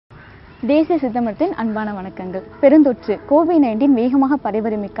தேசிய சித்தமத்தின் அன்பான வணக்கங்கள். பெருந்தொற்று கோவிட்-19 வேகமாக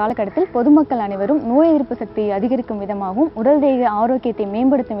பரவிவரும் இக்காலகட்டத்தில் பொதுமக்கள் அனைவரும் நோய் எதிர்ப்பு சக்தியை அதிகரிக்கும் விதமாகவும் உடல் தேக ஆரோக்கியத்தை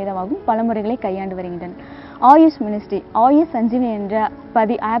மேம்படுத்தும் விதமாகவும் பல முறைகளை கையாண்டு வருகின்றனர். ஆயுஷ் மினிஸ்ட்ரி ஆயுஷ் சஞ்சீவனி என்ற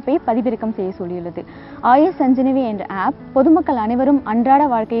ஆப்பை பதிவிறக்கம் செய்ய சொல்லியுள்ளது. ஆயுஷ் சஞ்சீவனி என்ற ஆப் பொதுமக்கள் அனைவரும் அன்றாட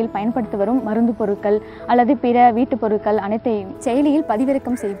வாழ்க்கையில் பயன்படுத்தி வரும் மருந்து பொருட்கள் அல்லது பிற வீட்டுப் பொருட்கள் அனைத்தையும் செயலியில்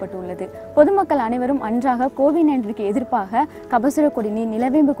பதிவிறக்கம் செய்யப்பட்டுள்ளது. பொதுமக்கள் அனைவரும் அன்றாக கோவிட்-19க்கு எதிர்ப்பாக கபசுர குடிநீர்,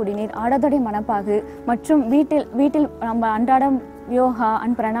 நிலவேம்பு குடிநீர், ஆடாதொடை மணப்பாகு மற்றும் வீட்டில் நம்ம அன்றாடம் யோகா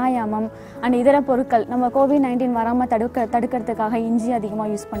அண்ட் பிராணாயாமம் அண்ட் இதர பொருட்கள் நம்ம கோவிட்-19 வராமல் தடுக்கிறதுக்காக இஞ்சி அதிகமாக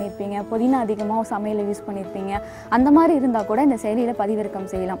யூஸ் பண்ணியிருப்பீங்க, புதினா அதிகமாக சமையலில் யூஸ் பண்ணியிருப்பீங்க. அந்த மாதிரி இருந்தால் கூட இந்த செயலியில் பதிவிறக்கம்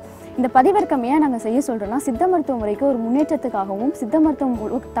செய்யலாம். இந்த பதிவிறக்கம் ஏன் நாங்கள் செய்ய சொல்கிறோன்னா, சித்த மருத்துவ முறைக்கு ஒரு முன்னேற்றத்துக்காகவும் சித்த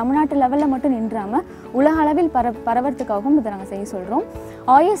மருத்துவம் தமிழ்நாட்டு லெவலில் மட்டும் நின்றாமல் உலக அளவில் பரவறதுக்காகவும் இதை நாங்கள் செய்ய சொல்கிறோம்.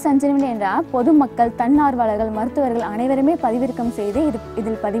 ஆயுஷ் சஞ்சீவனி என்ற ஆப் பொதுமக்கள், தன்னார்வலர்கள், மருத்துவர்கள் அனைவருமே பதிவிறக்கம் செய்து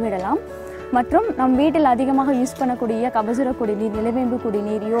இதில் பதிவிடலாம். மற்றும் நம் வீட்டில் அதிகமாக யூஸ் பண்ணக்கூடிய கபசுர குடிநீர், நிலவேம்பு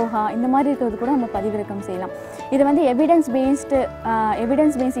குடிநீர், யோகா இந்த மாதிரி இருக்கிறது கூட நம்ம பதிவிறக்கம் செய்யலாம். இது எவிடன்ஸ் பேஸ்டு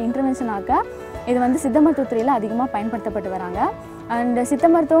இன்டர்வென்ஷனாக இது சித்த மருத்துவத்துறையில் அதிகமாக பயன்படுத்தப்பட்டு வராங்க. அண்ட் சித்த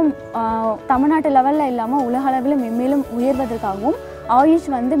மருத்துவம் தமிழ்நாட்டு லெவலில் இல்லாமல் உலக அளவில் மென்மேலும் உயர்வதற்காகவும் ஆயுஷ்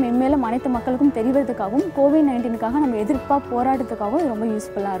மென்மேலும் அனைத்து மக்களுக்கும் தெரிவதற்காகவும் கோவிட்-19க்காக நம்ம எதிர்ப்பாக போராட்டத்துக்காகவும் இது ரொம்ப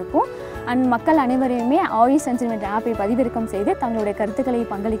யூஸ்ஃபுல்லாக இருக்கும். அண்ட் மக்கள் அனைவரையுமே ஆயுஷ் சஞ்சீவனி என்ற ஆப்பை பதிவிறக்கம் செய்து தங்களுடைய கருத்துக்களை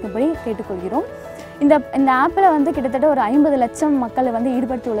பங்களிக்கும்படி கேட்டுக்கொள்கிறோம். இந்த ஆப்பில் கிட்டத்தட்ட ஒரு 50 லட்சம் மக்களை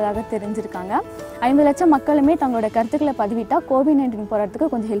ஈடுபடுத்தியுள்ளதாக தெரிஞ்சிருக்காங்க. 50 லட்சம் மக்களுமே தங்களோட கருத்துக்களை பதிவிட்டால் கோவிட்-19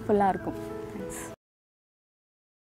 போராட்டத்துக்கு கொஞ்சம் ஹெல்ப்ஃபுல்லாக இருக்கும்.